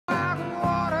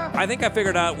I think I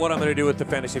figured out what I'm going to do with the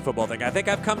fantasy football thing. I think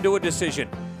I've come to a decision.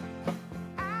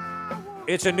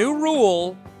 It's a new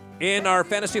rule in our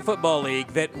fantasy football league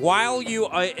that while you,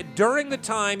 during the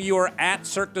time you are at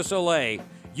Cirque du Soleil,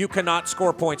 you cannot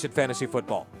score points in fantasy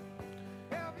football.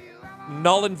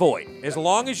 Null and void. As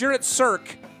long as you're at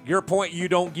Cirque, you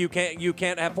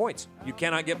can't have points. You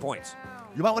cannot get points.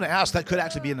 You might want to ask. That could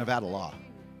actually be a Nevada law.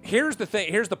 Here's the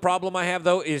thing. Here's the problem I have,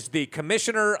 though, is the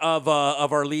commissioner of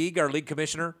our league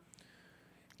commissioner,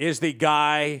 is the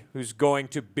guy who's going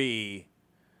to be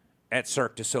at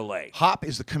Cirque du Soleil. Hop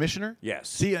is the commissioner? Yes.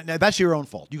 See, now that's your own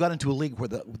fault. You got into a league where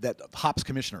that Hop's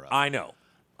commissioner of. I know.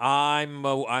 I'm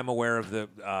aware of the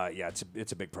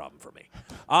it's a big problem for me.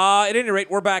 At any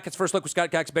rate, we're back. It's First Look with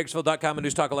Scott Cox, Bakersfield.com, and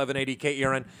News Talk 1180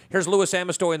 KERN. Here's Louis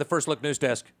Amestoy in the First Look news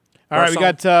desk. All right, we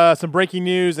got some breaking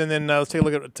news, and then let's take a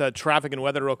look at traffic and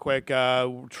weather real quick.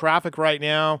 Traffic right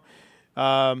now.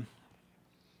 Now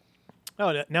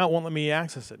it won't let me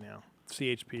access it now.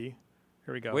 CHP.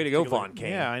 Here we go. Way to go, Vaughn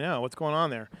Kane. Yeah, I know. What's going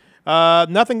on there?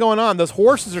 Nothing going on. Those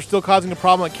horses are still causing a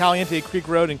problem at Caliente Creek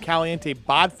Road and Caliente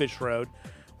Bodfish Road.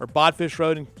 Or Bodfish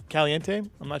Road in Caliente?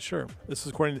 I'm not sure. This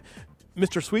is according to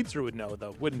Mr. Sweetser would know,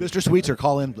 though, wouldn't he? Mr. Sweetser,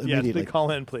 call in immediately. Yes, call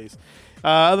in, please.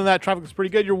 Other than that, traffic is pretty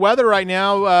good. Your weather right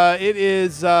now, it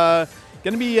is going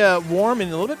to be warm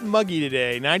and a little bit muggy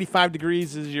today. 95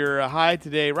 degrees is your high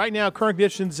today. Right now, current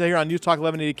conditions here on News Talk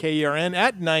 1180 KERN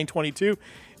at 9:22.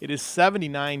 It is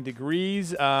 79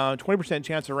 degrees, 20%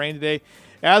 chance of rain today.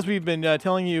 As we've been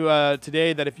telling you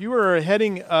today, that if you were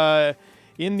heading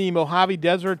in the Mojave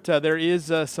Desert, there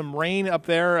is some rain up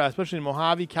there, especially in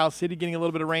Mojave, Cal City, getting a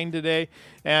little bit of rain today.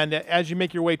 And as you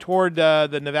make your way toward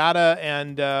the Nevada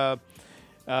and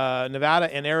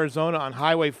Arizona on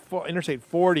Interstate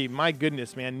 40, my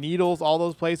goodness, man, Needles, all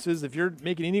those places. If you're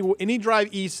making any drive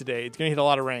east today, it's going to hit a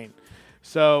lot of rain.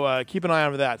 So keep an eye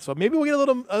on that. So maybe we'll get a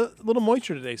little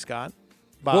moisture today, Scott.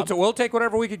 We'll take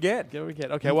whatever we could get.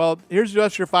 Okay, well, here's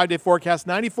just your 5-day forecast.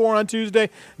 94 on Tuesday,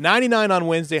 99 on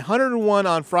Wednesday, 101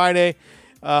 on Friday,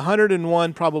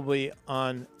 101 probably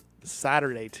on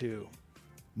Saturday, too.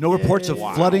 No reports of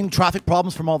flooding, traffic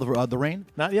problems from all the rain?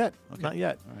 Not yet. Okay. Not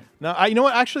yet. All right. Now, you know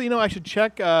what? Actually, I should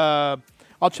check.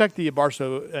 I'll check the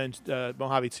Barstow and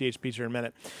Mojave CHPs here in a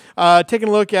minute. Taking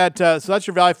a look at, so that's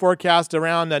your valley forecast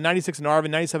around 96 in Arvin,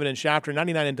 97 in Shafter,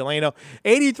 99 in Delano,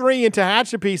 83 in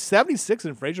Tehachapi, 76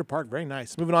 in Fraser Park. Very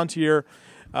nice. Moving on to your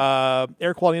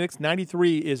air quality index,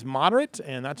 93 is moderate,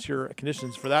 and that's your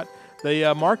conditions for that.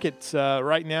 The markets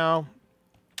right now,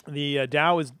 the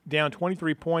Dow is down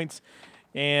 23 points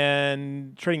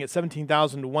and trading at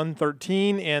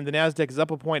 17,113, and the Nasdaq is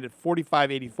up a point at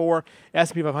 4584.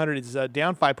 S&P 500 is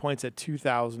down 5 points at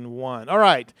 2001. All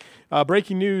right,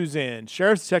 breaking news in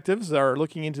sheriff's detectives are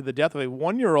looking into the death of a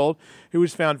 1-year-old who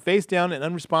was found face down and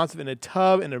unresponsive in a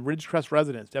tub in a Ridgecrest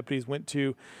residence. Deputies went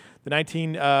to the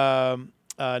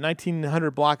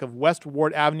 1900 block of West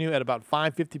Ward Avenue at about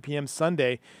 5:50 p.m.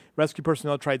 Sunday. Rescue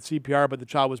personnel tried CPR, but the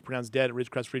child was pronounced dead at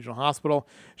Ridgecrest Regional Hospital.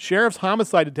 Sheriff's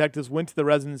homicide detectives went to the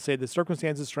residence and say the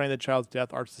circumstances surrounding the child's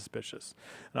death are suspicious.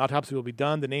 An autopsy will be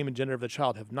done. The name and gender of the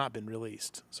child have not been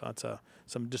released. So that's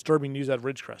some disturbing news out of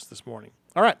Ridgecrest this morning.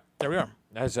 All right, there we are.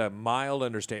 That's a mild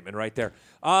understatement right there.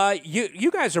 You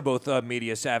guys are both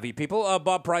media savvy people.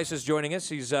 Bob Price is joining us.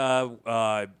 He's like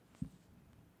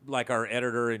our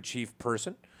editor-in-chief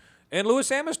person. And Louis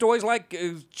Amestoy's like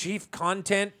chief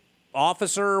content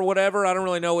officer or whatever. I don't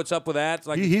really know what's up with that. It's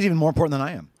like, he's even more important than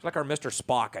I am. It's like our Mr.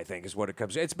 Spock, I think, is what it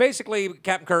comes to. It's basically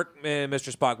Captain Kirk and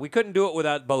Mr. Spock. We couldn't do it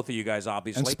without both of you guys,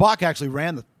 obviously. And Spock actually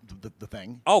ran the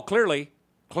thing. Oh, clearly.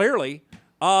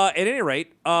 At any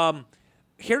rate,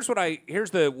 here's my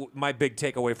big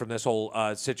takeaway from this whole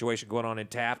situation going on in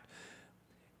Taft.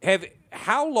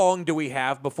 How long do we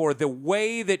have before the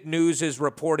way that news is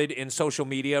reported in social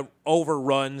media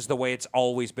overruns the way it's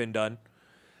always been done?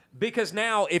 Because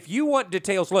now, if you want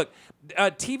details, look,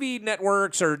 TV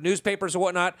networks or newspapers or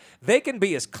whatnot, they can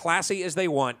be as classy as they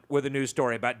want with a news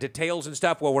story about details and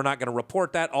stuff. Well, we're not going to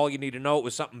report that. All you need to know it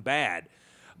was something bad.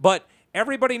 But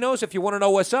everybody knows if you want to know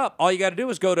what's up, all you got to do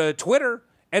is go to Twitter,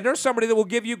 and there's somebody that will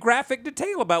give you graphic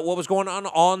detail about what was going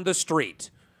on the street.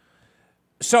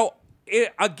 So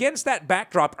against that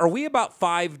backdrop, are we about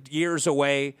 5 years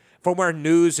away from where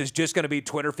news is just going to be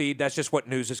Twitter feed? That's just what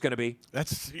news is going to be?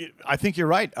 I think you're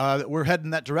right. We're heading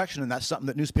in that direction, and that's something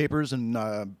that newspapers and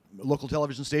local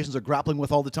television stations are grappling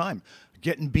with all the time,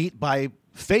 getting beat by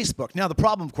Facebook. Now, the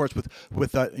problem, of course,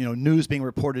 with news being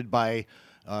reported by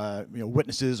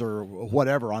witnesses or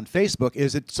whatever on Facebook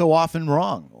is it's so often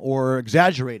wrong or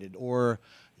exaggerated or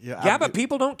Yeah, but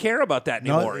people don't care about that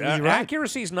No, anymore. you're right.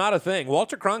 Accuracy is not a thing.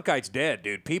 Walter Cronkite's dead,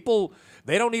 dude. People,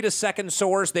 they don't need a second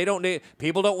source.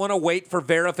 People don't want to wait for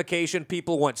verification.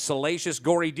 People want salacious,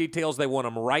 gory details. They want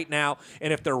them right now.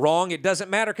 And if they're wrong, it doesn't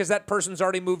matter because that person's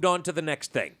already moved on to the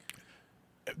next thing.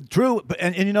 True, but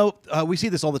and you know we see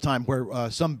this all the time where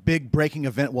some big breaking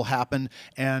event will happen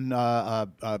and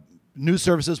news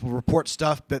services will report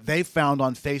stuff that they found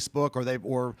on Facebook or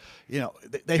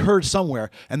they heard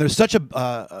somewhere, and there's such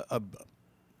a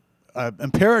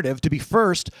imperative to be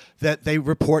first that they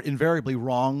report invariably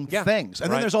wrong things,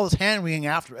 and then there's all this hand wringing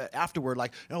afterward,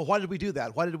 like, why did we do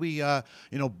that? Why did we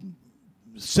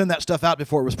send that stuff out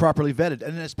before it was properly vetted?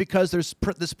 And it's because there's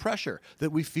this pressure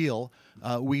that we feel,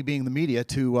 we being the media,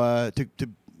 to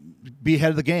be ahead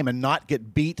of the game and not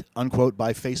get beat, unquote,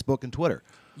 by Facebook and Twitter.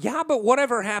 Yeah, but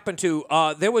whatever happened to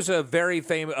there was a very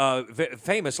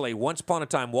famously, once upon a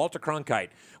time, Walter Cronkite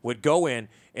would go in,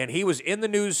 and he was in the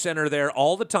news center there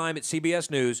all the time at CBS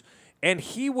News, and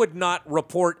he would not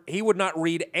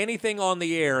read anything on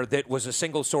the air that was a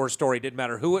single source story. Didn't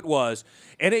matter who it was.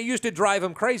 And it used to drive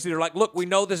him crazy. They're like, look, we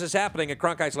know this is happening. And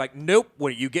Cronkite's like, nope,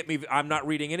 you get me, I'm not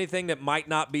reading anything that might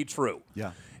not be true.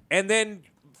 Yeah. And then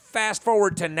fast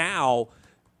forward to now,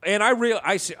 and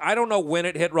I don't know when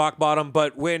it hit rock bottom,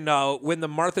 but when the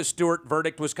Martha Stewart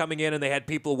verdict was coming in and they had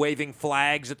people waving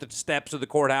flags at the steps of the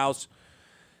courthouse,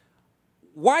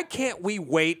 why can't we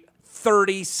wait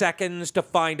 30 seconds to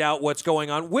find out what's going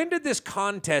on? When did this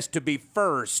contest to be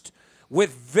first,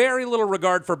 with very little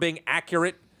regard for being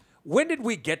accurate, when did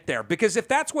we get there? Because if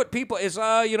that's what people is,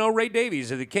 Ray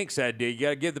Davies of the Kinks said, you got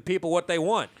to give the people what they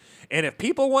want. And if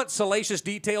people want salacious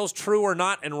details, true or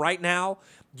not, and right now,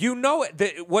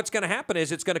 that what's going to happen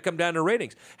is it's going to come down to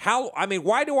ratings.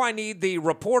 Why do I need the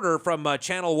reporter from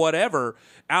channel whatever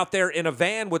out there in a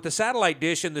van with the satellite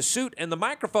dish and the suit and the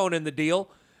microphone in the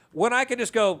deal when I can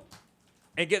just go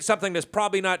and get something that's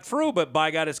probably not true, but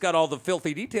by God, it's got all the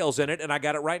filthy details in it, and I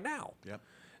got it right now. Yep.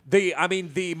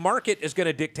 The market is going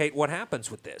to dictate what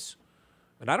happens with this,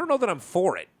 and I don't know that I'm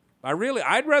for it.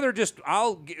 I'd rather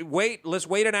let's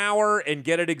wait an hour and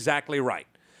get it exactly right.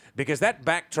 Because that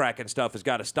backtracking stuff has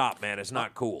got to stop, man. It's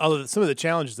not cool. Although some of the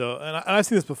challenges, though, and I've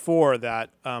seen this before, that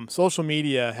social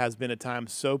media has been at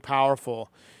times so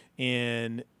powerful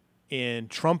in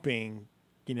trumping,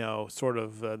 sort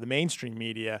of the mainstream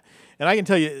media. And I can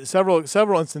tell you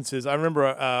several instances. I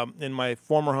remember in my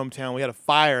former hometown, we had a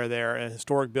fire there in a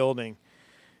historic building,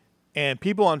 and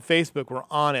people on Facebook were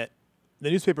on it.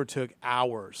 The newspaper took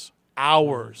hours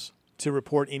to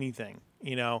report anything,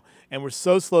 and we're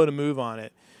so slow to move on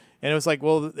it. And it was like,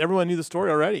 well, everyone knew the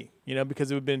story already, because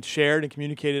it had been shared and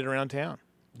communicated around town.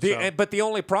 But the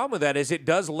only problem with that is it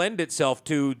does lend itself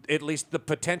to at least the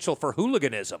potential for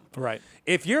hooliganism. Right.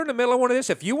 If you're in the middle of one of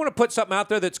this, if you want to put something out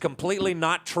there that's completely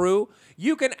not true,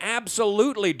 you can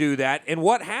absolutely do that. And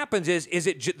what happens is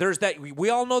there's that, we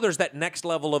all know there's that next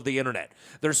level of the internet.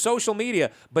 There's social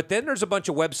media, but then there's a bunch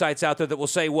of websites out there that will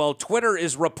say, well, Twitter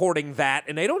is reporting that,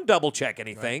 and they don't double check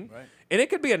anything. Right. And it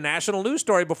could be a national news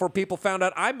story before people found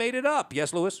out I made it up.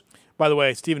 Yes, Lewis? By the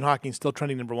way, Stephen Hawking's still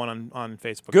trending #1 on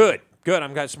Facebook. Good.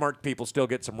 I'm glad smart people still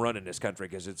get some run in this country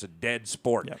because it's a dead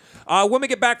sport. Yep. When we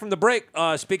get back from the break,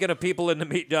 speaking of people in the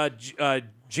meat,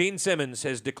 Gene Simmons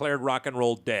has declared rock and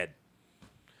roll dead.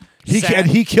 He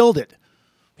killed it.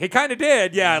 He kind of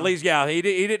did, yeah. At least, yeah. He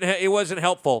didn't. It wasn't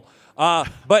helpful.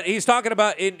 But he's talking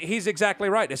about. He's exactly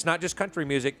right. It's not just country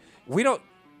music.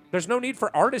 There's no need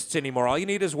for artists anymore. All you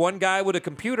need is one guy with a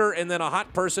computer and then a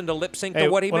hot person to lip sync to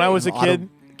what he made. When I was a kid,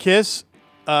 Kiss,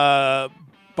 Bionic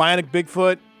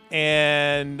Bigfoot,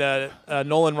 and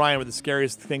Nolan Ryan were the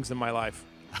scariest things in my life.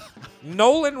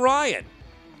 Nolan Ryan.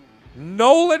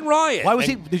 Why was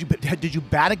he? Did you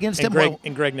bat against him?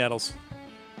 And Greg Nettles.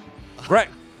 Greg.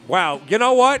 Wow. You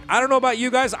know what? I don't know about you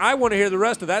guys. I want to hear the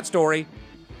rest of that story.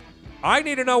 I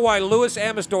need to know why Louis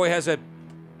Amistoy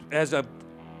has a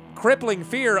crippling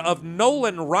fear of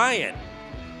Nolan Ryan.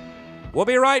 We'll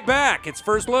be right back. It's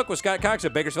First Look with Scott Cox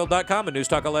at Bakersfield.com and News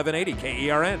Talk 1180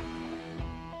 KERN.